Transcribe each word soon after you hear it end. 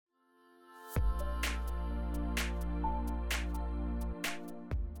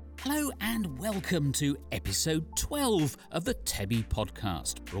Hello and welcome to episode 12 of the TEBI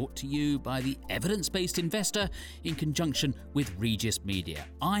Podcast, brought to you by the Evidence-Based Investor in conjunction with Regis Media.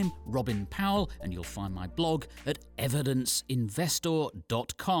 I'm Robin Powell and you'll find my blog at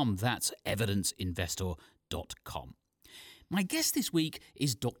evidenceinvestor.com. That's evidenceinvestor.com. My guest this week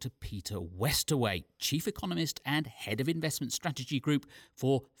is Dr Peter Westaway, Chief Economist and Head of Investment Strategy Group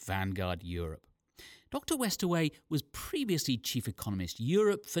for Vanguard Europe. Dr Westaway was previously Chief Economist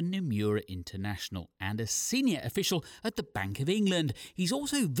Europe for Nomura International and a senior official at the Bank of England. He's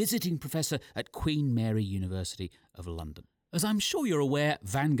also visiting professor at Queen Mary University of London. As I'm sure you're aware,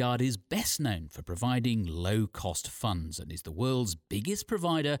 Vanguard is best known for providing low-cost funds and is the world's biggest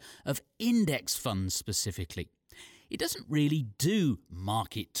provider of index funds specifically. It doesn't really do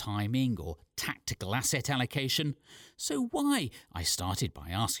market timing or tactical asset allocation. So why, I started by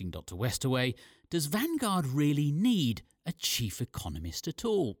asking Dr Westaway, does Vanguard really need a chief economist at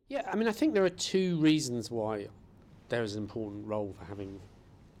all? Yeah, I think there are two reasons why there is an important role for having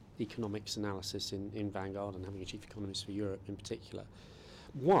economics analysis in Vanguard and having a chief economist for Europe in particular.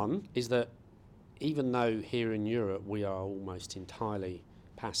 One is that even though here in Europe we are almost entirely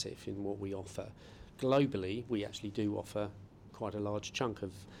passive in what we offer, globally we actually do offer quite a large chunk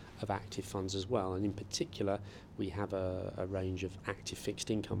of active funds as well, and in particular we have a range of active fixed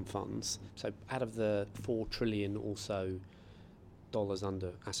income funds. So out of the $4 trillion or so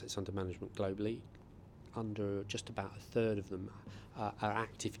under assets under management globally, under just about a third of them are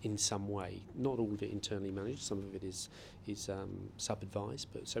active in some way. Not all of it internally managed, some of it is sub-advised,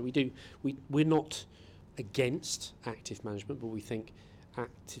 but so we're not against active management, but we think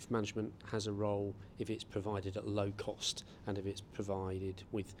active management has a role if it's provided at low cost and if it's provided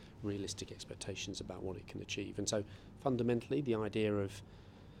with realistic expectations about what it can achieve. And so fundamentally the idea of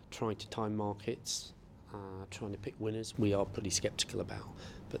trying to time markets, trying to pick winners, we are pretty sceptical about,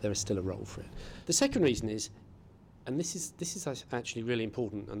 but there is still a role for it. The second reason is, and this is actually really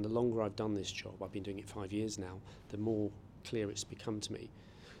important, and the longer I've done this job, I've been doing it 5 years now, the more clear it's become to me.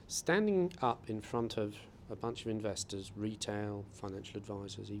 Standing up in front of a bunch of investors, retail, financial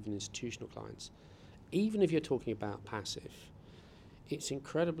advisors, even institutional clients, even if you're talking about passive, it's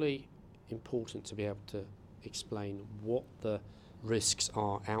incredibly important to be able to explain what the risks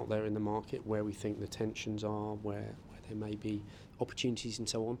are out there in the market, where we think the tensions are, where there may be opportunities and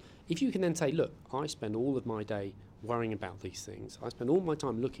so on. If you can then say, look, I spend all of my day worrying about these things, I spend all my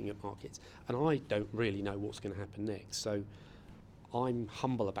time looking at markets, and I don't really know what's going to happen next. So I'm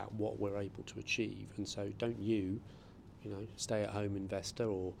humble about what we're able to achieve, and so don't you stay-at-home investor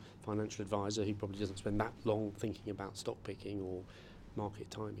or financial advisor who probably doesn't spend that long thinking about stock picking or market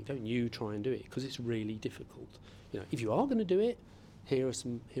timing, don't you try and do it, because it's really difficult. If you are going to do it, here are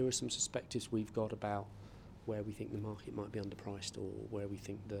some perspectives we've got about where we think the market might be underpriced or where we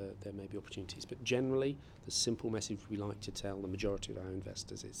think there may be opportunities. But generally, the simple message we like to tell the majority of our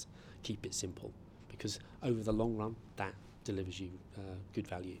investors is keep it simple, because over the long run, that delivers you good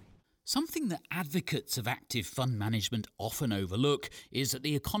value. Something that advocates of active fund management often overlook is that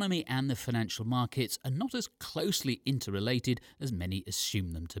the economy and the financial markets are not as closely interrelated as many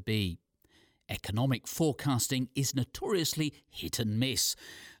assume them to be. Economic forecasting is notoriously hit and miss,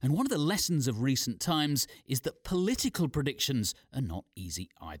 and one of the lessons of recent times is that political predictions are not easy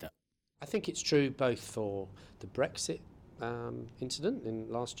either. I think it's true both for the Brexit incident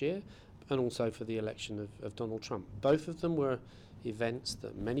in last year and also for the election of Donald Trump. Both of them were events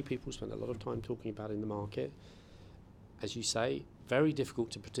that many people spend a lot of time talking about in the market. As you say, very difficult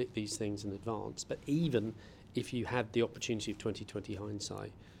to predict these things in advance, but even if you had the opportunity of 2020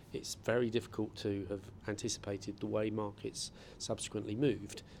 hindsight, it's very difficult to have anticipated the way markets subsequently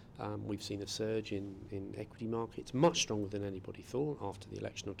moved. We've seen a surge in equity markets, much stronger than anybody thought after the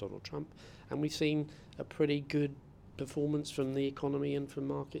election of Donald Trump, and we've seen a pretty good performance from the economy and from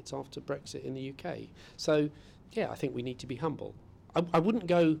markets after Brexit in the UK. So, yeah, I think we need to be humble. I wouldn't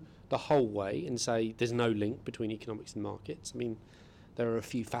go the whole way and say there's no link between economics and markets. There are a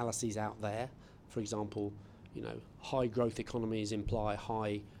few fallacies out there. For example, high growth economies imply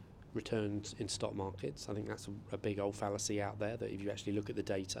high returns in stock markets. I think that's a big old fallacy out there, that if you actually look at the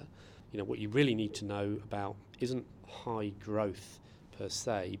data, what you really need to know about isn't high growth per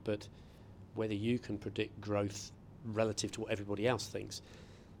se, but whether you can predict growth relative to what everybody else thinks.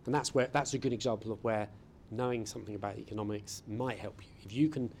 And that's a good example of where knowing something about economics might help you. If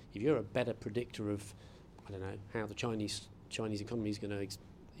you're a better predictor of, how the Chinese economy is going to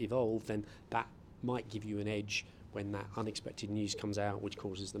evolve, then that might give you an edge when that unexpected news comes out, which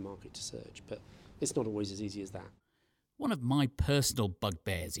causes the market to surge. But it's not always as easy as that. One of my personal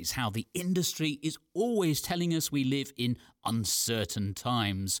bugbears is how the industry is always telling us we live in uncertain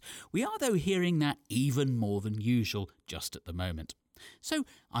times. We are, though, hearing that even more than usual just at the moment. So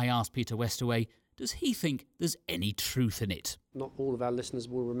I asked Peter Westaway, does he think there's any truth in it? Not all of our listeners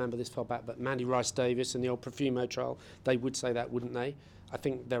will remember this far back, but Mandy Rice-Davies and the old Profumo trial, they would say that, wouldn't they? I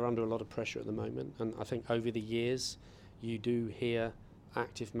think they're under a lot of pressure at the moment, and I think over the years you do hear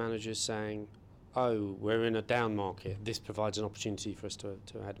active managers saying, oh, we're in a down market, this provides an opportunity for us to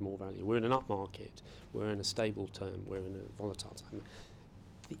add more value. We're in an up market, we're in a stable term, we're in a volatile term.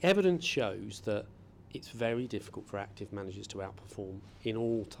 The evidence shows that it's very difficult for active managers to outperform in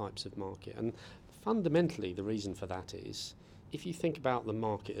all types of market. And fundamentally, the reason for that is, if you think about the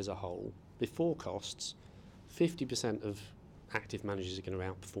market as a whole, before costs, 50% of active managers are going to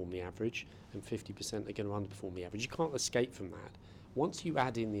outperform the average and 50% are going to underperform the average. You can't escape from that. Once you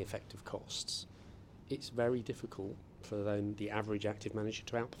add in the effect of costs, it's very difficult for the average active manager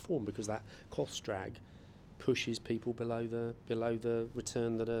to outperform, because that cost drag pushes people below the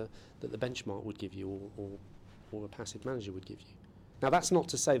return that the benchmark would give you, or a passive manager would give you. Now, that's not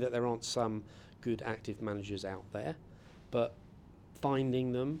to say that there aren't some good active managers out there, but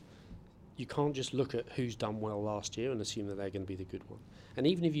finding them, you can't just look at who's done well last year and assume that they're going to be the good one. And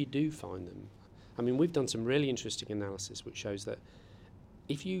even if you do find them, I mean, we've done some really interesting analysis which shows that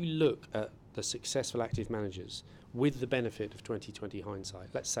if you look at the successful active managers with the benefit of 2020 hindsight,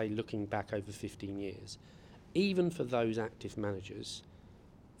 let's say looking back over 15 years, even for those active managers,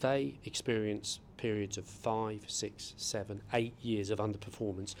 they experience periods of 5, 6, 7, 8 years of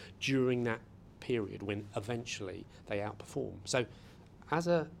underperformance during that period when eventually they outperform. So as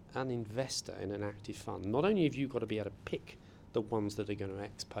an investor in an active fund, not only have you got to be able to pick the ones that are going to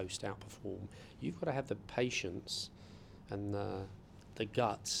ex post outperform, you've got to have the patience and the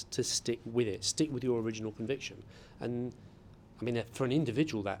guts to stick with it, stick with your original conviction. And I mean, for an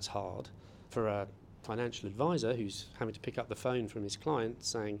individual that's hard. For a financial advisor who's having to pick up the phone from his client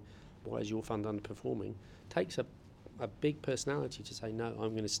saying, why is your fund underperforming, takes a big personality to say, no,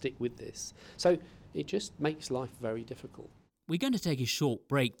 I'm going to stick with this. So it just makes life very difficult. We're going to take a short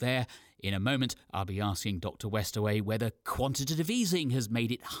break there. In a moment, I'll be asking Dr. Westaway whether quantitative easing has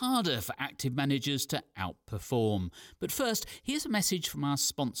made it harder for active managers to outperform. But first, here's a message from our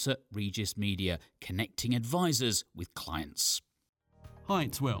sponsor, Regis Media, connecting advisors with clients. Hi,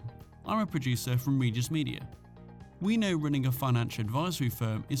 it's Will. I'm a producer from Regis Media. We know running a financial advisory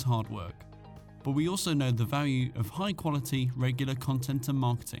firm is hard work, but we also know the value of high-quality, regular content and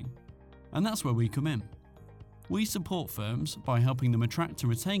marketing. And that's where we come in. We support firms by helping them attract and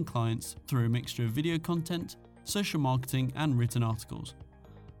retain clients through a mixture of video content, social marketing and written articles.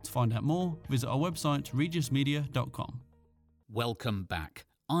 To find out more, visit our website regismedia.com. Welcome back.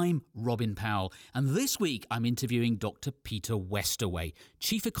 I'm Robin Powell, and this week I'm interviewing Dr. Peter Westaway,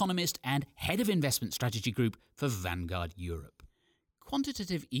 Chief Economist and Head of Investment Strategy Group for Vanguard Europe.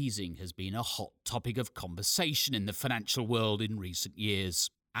 Quantitative easing has been a hot topic of conversation in the financial world in recent years.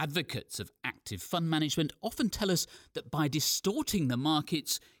 Advocates of active fund management often tell us that by distorting the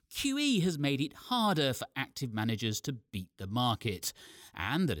markets, QE has made it harder for active managers to beat the market,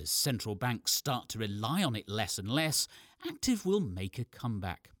 and that as central banks start to rely on it less and less, active will make a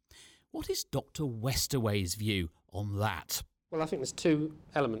comeback. What is Dr. Westaway's view on that? Well, I think there's two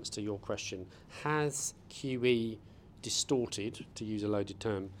elements to your question. Has QE distorted, to use a loaded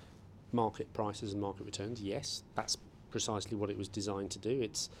term, market prices and market returns? Yes, that's precisely what it was designed to do.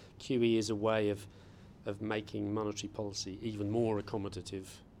 QE is a way of making monetary policy even more accommodative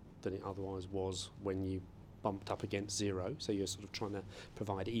than it otherwise was when you bumped up against zero. So you're sort of trying to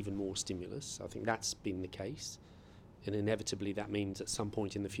provide even more stimulus. I think that's been the case. And inevitably that means at some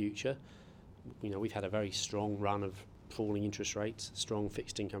point in the future, we've had a very strong run of falling interest rates, strong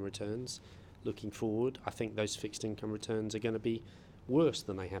fixed income returns. Looking forward, I think those fixed income returns are going to be worse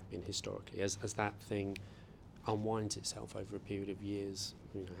than they have been historically as that thing unwinds itself over a period of years,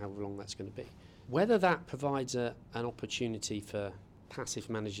 however long that's going to be. Whether that provides an opportunity for passive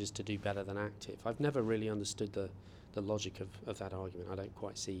managers to do better than active, I've never really understood the logic of that argument. I don't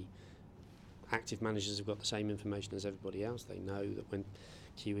quite see. Active managers have got the same information as everybody else. They know that when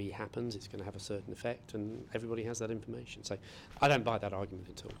QE happens, it's going to have a certain effect, and everybody has that information. So I don't buy that argument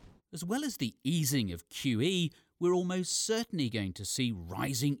at all. As well as the easing of QE, we're almost certainly going to see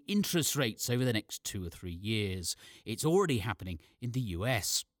rising interest rates over the next 2 or 3 years. It's already happening in the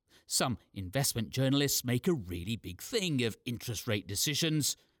US. Some investment journalists make a really big thing of interest rate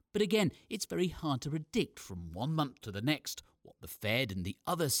decisions, but again, it's very hard to predict from 1 month to the next what the Fed and the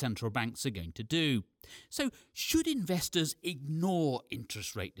other central banks are going to do. So should investors ignore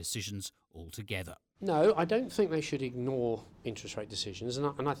interest rate decisions altogether? No, I don't think they should ignore interest rate decisions,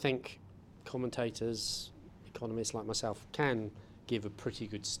 and I think commentators, economists like myself can give a pretty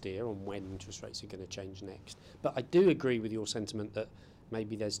good steer on when interest rates are going to change next. But I do agree with your sentiment that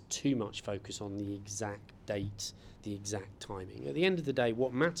maybe there's too much focus on the exact date, the exact timing. At the end of the day,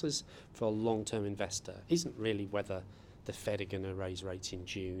 what matters for a long-term investor isn't really whether the Fed are going to raise rates in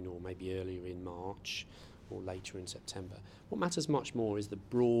June or maybe earlier in March or later in September. What matters much more is the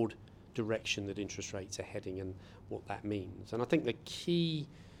broad direction that interest rates are heading and what that means. And I think the key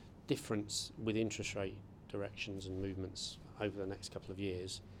difference with interest rate directions and movements over the next couple of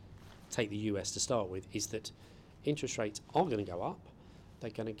years, take the US to start with, is that interest rates are going to go up. They're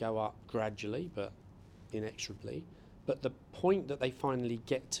going to go up gradually but inexorably. But the point that they finally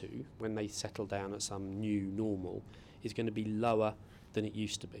get to when they settle down at some new normal is going to be lower than it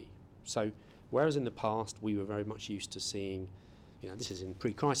used to be. So whereas in the past we were very much used to seeing, this is in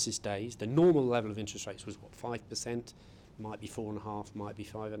pre-crisis days, the normal level of interest rates was 5%, might be 4.5%, might be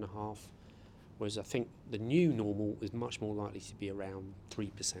 5.5%. Whereas I think the new normal is much more likely to be around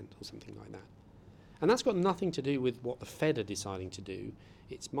 3% or something like that. And that's got nothing to do with what the Fed are deciding to do.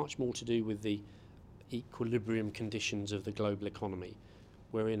 It's much more to do with the equilibrium conditions of the global economy.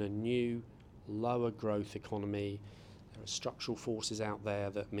 We're in a new, lower growth economy. There are structural forces out there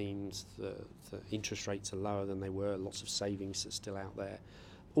that means the interest rates are lower than they were. Lots of savings are still out there.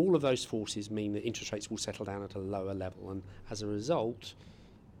 All of those forces mean that interest rates will settle down at a lower level. And as a result,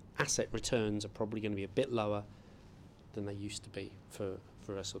 asset returns are probably going to be a bit lower than they used to be for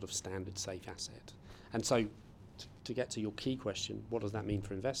a sort of standard safe asset. And so to get to your key question, what does that mean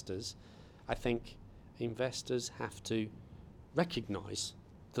for investors? I think investors have to recognise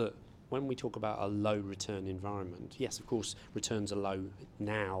that when we talk about a low return environment, yes, of course, returns are low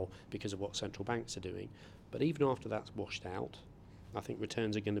now because of what central banks are doing. But even after that's washed out, I think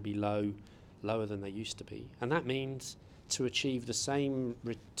returns are going to be lower than they used to be. And that means to achieve the same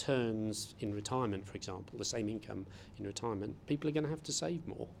returns in retirement, for example, the same income in retirement, people are going to have to save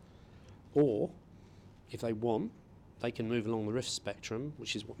more. Or, if they want, they can move along the risk spectrum,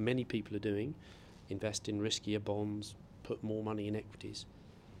 which is what many people are doing, invest in riskier bonds, put more money in equities.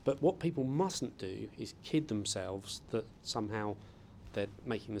 But what people mustn't do is kid themselves that somehow they're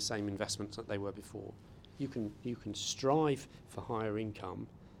making the same investments that they were before. You can strive for higher income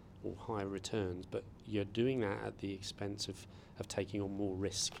or higher returns, but you're doing that at the expense of taking on more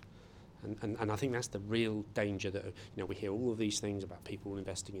risk. And I think that's the real danger that, we hear all of these things about people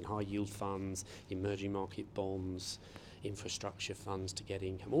investing in high yield funds, emerging market bonds, infrastructure funds to get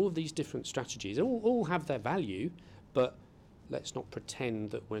income. All of these different strategies all have their value, but let's not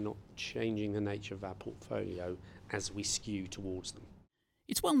pretend that we're not changing the nature of our portfolio as we skew towards them.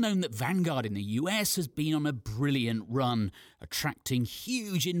 It's well known that Vanguard in the US has been on a brilliant run, attracting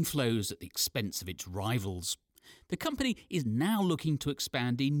huge inflows at the expense of its rivals. The company is now looking to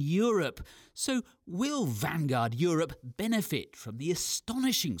expand in Europe. So will Vanguard Europe benefit from the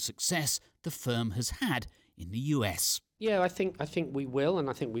astonishing success the firm has had in the US? Yeah, I think we will, and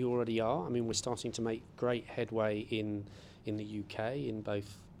I think we already are. I mean, we're starting to make great headway in the UK, in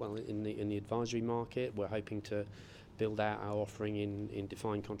the advisory market. We're hoping to build out our offering in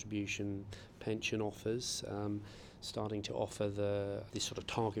defined contribution pension offers, starting to offer these sort of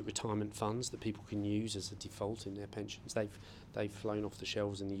target retirement funds that people can use as a default in their pensions. They've flown off the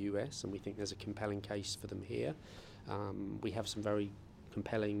shelves in the US, and we think there's a compelling case for them here. We have some very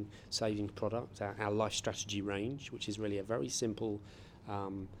compelling savings products, our life strategy range, which is really a very simple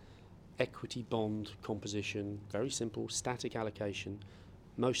equity bond composition, very simple static allocation,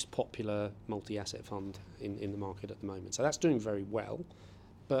 most popular multi-asset fund in the market at the moment. So that's doing very well.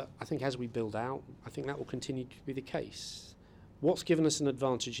 But I think as we build out, I think that will continue to be the case. What's given us an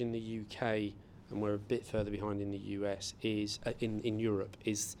advantage in the UK, and we're a bit further behind in the US, is in Europe,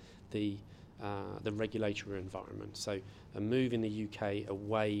 is the regulatory environment. So a move in the UK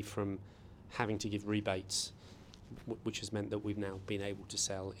away from having to give rebates, which has meant that we've now been able to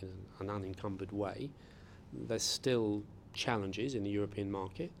sell in an unencumbered way. There's still challenges in the European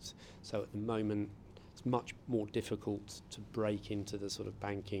markets. So at the moment, it's much more difficult to break into the sort of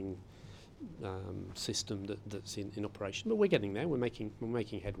banking system that's in operation. But we're getting there. We're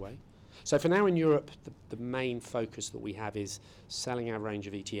making headway. So for now in Europe, the main focus that we have is selling our range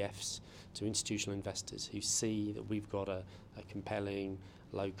of ETFs to institutional investors who see that we've got a compelling,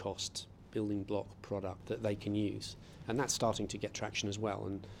 low-cost building block product that they can use. And that's starting to get traction as well.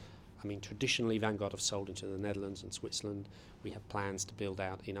 And I mean, traditionally, Vanguard have sold into the Netherlands and Switzerland. We have plans to build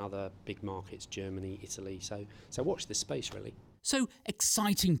out in other big markets, Germany, Italy. So watch this space, really. So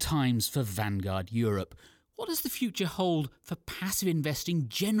exciting times for Vanguard Europe. What does the future hold for passive investing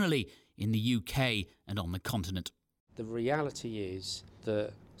generally in the UK and on the continent. The reality is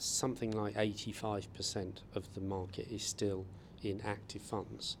that something like 85% of the market is still in active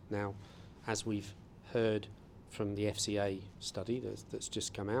funds. Now, as we've heard from the FCA study that's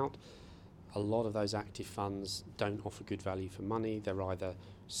just come out, a lot of those active funds don't offer good value for money. They're either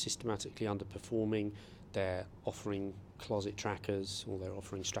systematically underperforming, they're offering closet trackers, or they're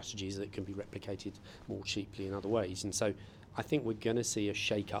offering strategies that can be replicated more cheaply in other ways. And so I think we're going to see a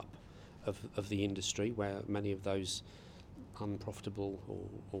shake-up of the industry where many of those unprofitable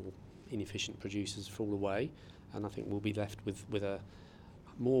or inefficient producers fall away, and I think we'll be left with a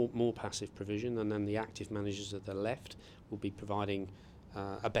more passive provision, and then the active managers that are left will be providing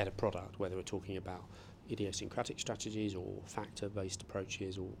a better product, whether we're talking about idiosyncratic strategies or factor-based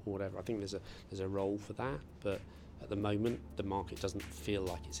approaches or whatever. I think there's a role for that, but at the moment the market doesn't feel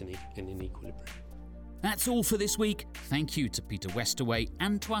like it's in an equilibrium. That's all for this week. Thank you to Peter Westaway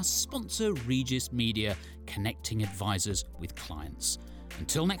and to our sponsor Regis Media, connecting advisors with clients.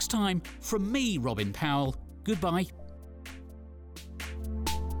 Until next time, from me, Robin Powell, goodbye.